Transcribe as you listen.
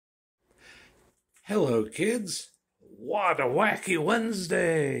Hello, kids. What a wacky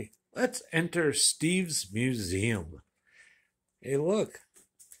Wednesday. Let's enter Steve's museum. Hey, look.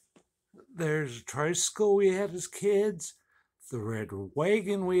 There's a tricycle we had as kids, the red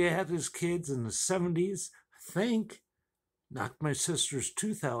wagon we had as kids in the 70s. I think knocked my sister's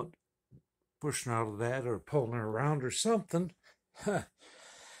tooth out, pushing out of that or pulling her around or something.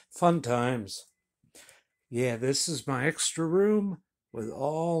 Fun times. Yeah, this is my extra room with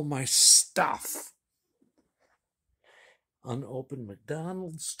all my stuff. Unopened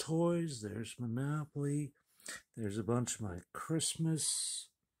McDonald's toys. There's Monopoly. There's a bunch of my Christmas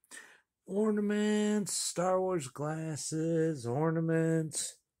ornaments, Star Wars glasses,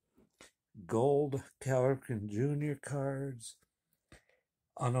 ornaments, gold Calrican Jr. cards,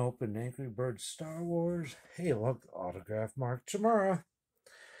 unopened Angry Birds Star Wars. Hey, look, autograph Mark Chamara.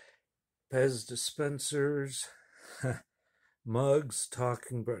 Pez dispensers, mugs,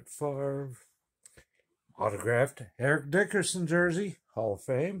 talking Brett Favre. Autographed Eric Dickerson jersey, Hall of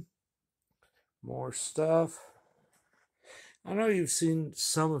Fame. More stuff. I know you've seen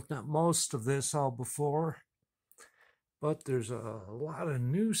some, if not most, of this all before, but there's a lot of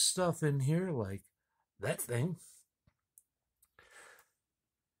new stuff in here, like that thing.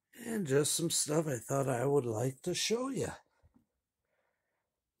 And just some stuff I thought I would like to show you.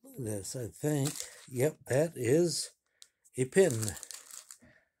 Look at this, I think. Yep, that is a pin.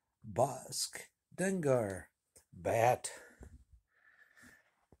 Bosk. Dengar, bat.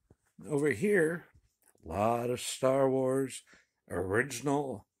 Over here, a lot of Star Wars.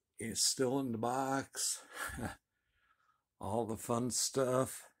 Original is still in the box. All the fun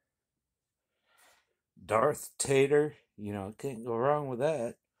stuff. Darth Tater, can't go wrong with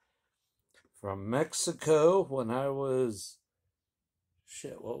that. From Mexico, when I was,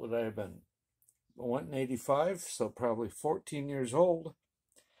 what would I have been? I went in 85, so probably 14 years old.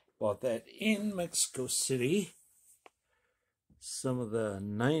 Bought that in Mexico City. Some of the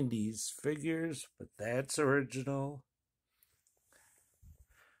 90s figures, but that's original.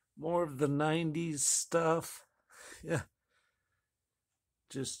 More of the 90s stuff. Yeah.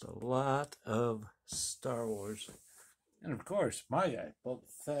 Just a lot of Star Wars. And of course, my guy, Boba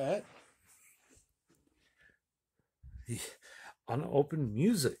Fett. Unopened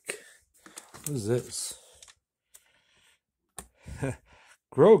music. What is this?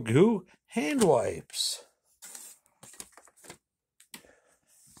 Grogu hand wipes.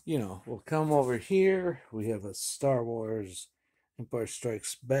 We'll come over here. We have a Star Wars Empire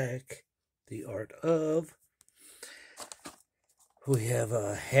Strikes Back, The Art of. We have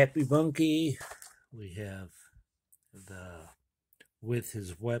a Happy Monkey. We have the with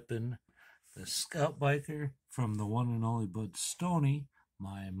his weapon, the Scout Biker from the one and only Bud Stoney,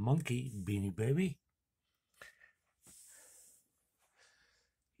 my monkey Beanie Baby.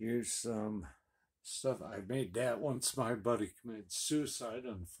 Here's some stuff. I made that once my buddy committed suicide,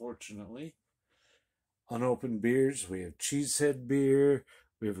 unfortunately. Unopened beers. We have Cheesehead beer.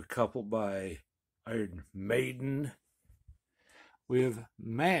 We have a couple by Iron Maiden. We have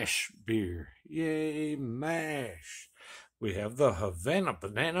MASH beer. Yay, MASH. We have the Havana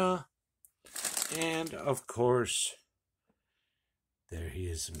Banana. And, of course, there he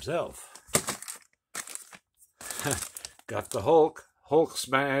is himself. Got the Hulk. Hulk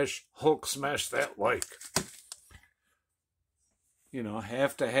smash that like.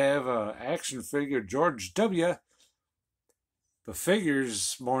 Have to have a action figure George W. The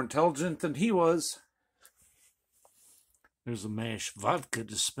figure's more intelligent than he was. There's a MASH vodka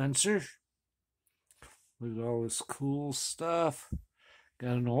dispenser. Look at all this cool stuff.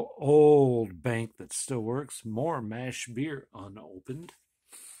 Got an old bank that still works. More MASH beer unopened.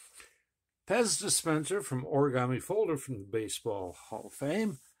 Pez dispenser from Origami Folder from the Baseball Hall of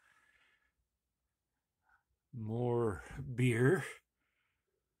Fame. More beer.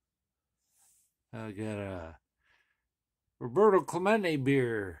 I got a Roberto Clemente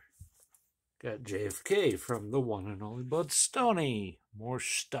beer. Got JFK from the one and only Bud Stoney. More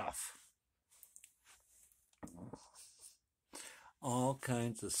stuff. All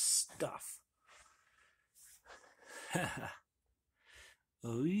kinds of stuff.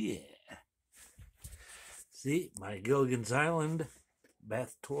 Oh yeah. See, my Gilligan's Island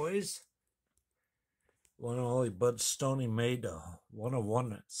bath toys. One and only Bud Stoney made a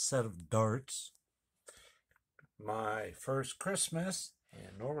one-of-one set of darts. My first Christmas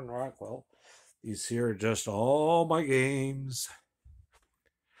and Norman Rockwell. These here are just all my games.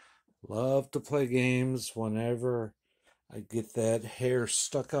 Love to play games whenever I get that hair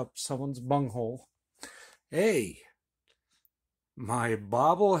stuck up someone's bunghole. Hey, my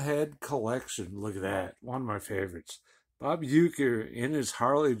bobblehead collection. Look at that. One of my favorites. Bob Uecker in his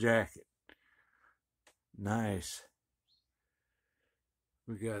Harley jacket. Nice.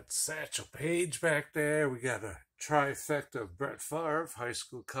 We got Satchel Paige back there. We got a trifecta of Brett Favre, high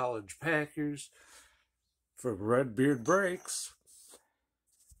school, college Packers for Redbeard Breaks.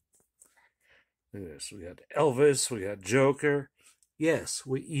 Look at this. We got Elvis. We got Joker. Yes,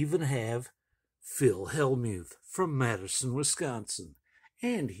 we even have Phil Hellmuth from Madison, Wisconsin.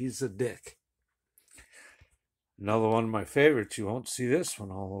 And he's a dick. Another one of my favorites. You won't see this one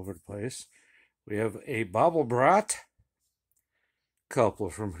all over the place. We have a Bobble Brat.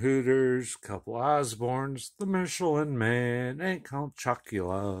 Couple from Hooters. Couple Osborns. The Michelin Man. And Count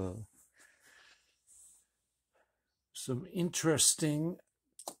Chocula. Some interesting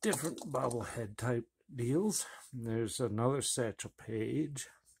different bobblehead type deals. And there's another Satchel Paige.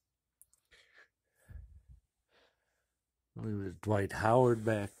 With Dwight Howard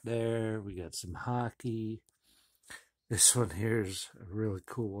back there. We got some hockey. This one here is a really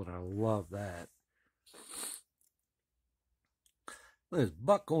cool one. I love that. There's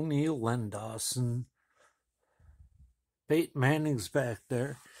Buck O'Neill, Len Dawson. Peyton Manning's back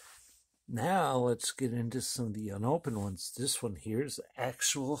there. Now let's get into some of the unopened ones. This one here is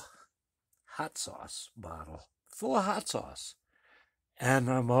actual hot sauce bottle. Full of hot sauce.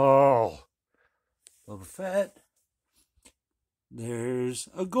 Animal. Boba Fett. There's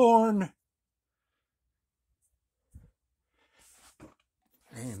a Gorn.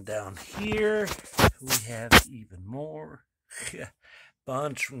 And down here, we have even more.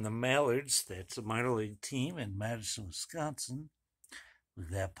 Bunch from the Mallards. That's a minor league team in Madison, Wisconsin. With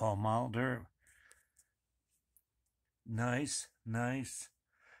that Paul Mulder. Nice ones.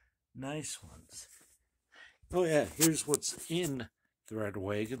 Oh yeah, here's what's in the Red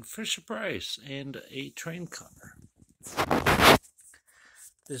Wagon. Fisher-Price and a train car.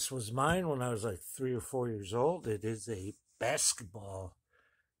 This was mine when I was like 3 or 4 years old. It is a basketball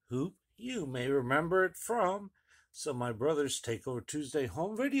hoop. You may remember it from some of my brother's Takeover Tuesday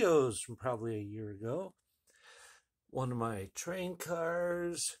home videos from probably a year ago. One of my train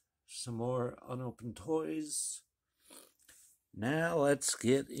cars. Some more unopened toys. Now let's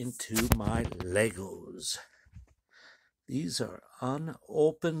get into my Legos. These are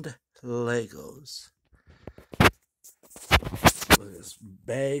unopened Legos. There's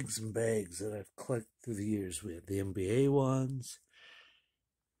bags and bags that I've collected through the years. We have the NBA ones.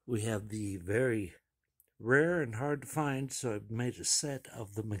 We have the very rare and hard to find, so I've made a set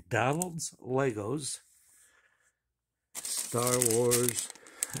of the McDonald's Legos. Star Wars,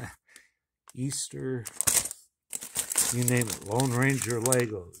 Easter, you name it, Lone Ranger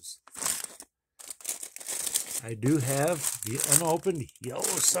Legos. I do have the unopened Yellow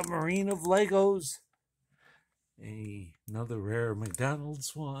Submarine of Legos. Another rare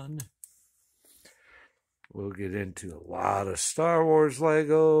McDonald's one. We'll get into a lot of Star Wars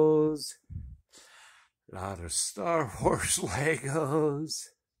Legos. A lot of Star Wars Legos.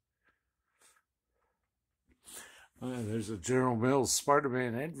 There's a General Mills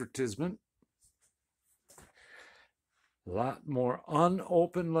Spider-Man advertisement. A lot more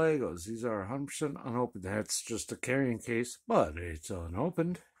unopened Legos. These are 100% unopened. That's just a carrying case, but it's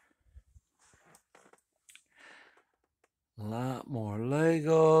unopened. A lot more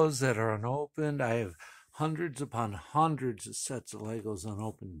Legos that are unopened. I have hundreds upon hundreds of sets of Legos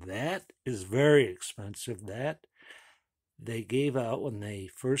unopened. That is very expensive. That they gave out when they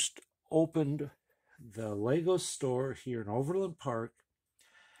first opened the Lego store here in Overland Park.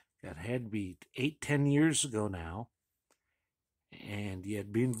 That had to be 8-10 years ago now. And you had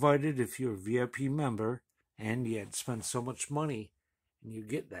to be invited if you're a VIP member, and you had to spend so much money, and you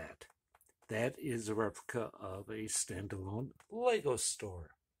get that. That is a replica of a standalone Lego store.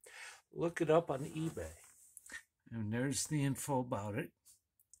 Look it up on eBay. And there's the info about it.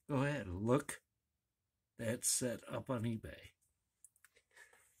 Go ahead and look that set up on eBay.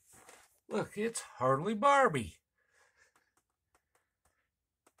 Look, it's Harley Barbie.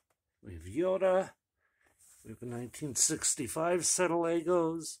 We have Yoda. We have a 1965 set of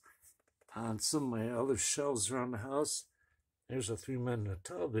Legos. On some of my other shelves around the house, there's a 3-men in a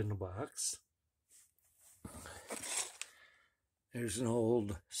tub in the box. There's an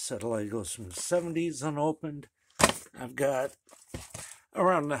old set of Legos from the 70s unopened. I've got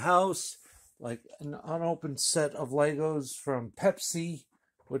around the house like an unopened set of Legos from Pepsi,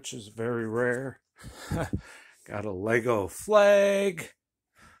 which is very rare. Got a Lego flag.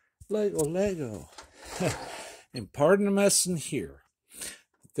 Lego. And pardon the mess in here.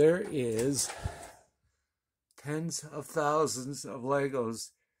 There is tens of thousands of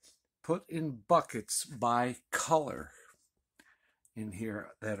Legos put in buckets by color in here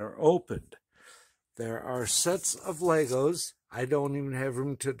that are opened. There are sets of Legos. I don't even have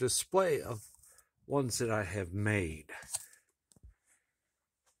room to display of ones that I have made.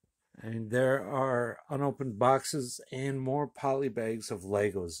 And there are unopened boxes and more poly bags of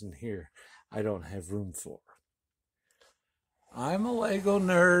Legos in here I don't have room for. I'm a Lego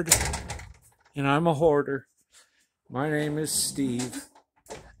nerd, and I'm a hoarder. My name is Steve.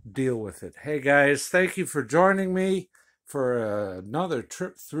 Deal with it. Hey guys, thank you for joining me for another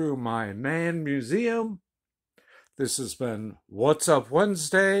trip through my man museum. This has been What's Up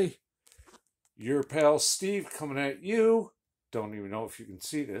Wednesday. Your pal Steve coming at you. Don't even know if you can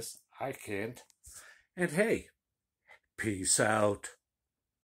see this. I can't. And hey, peace out.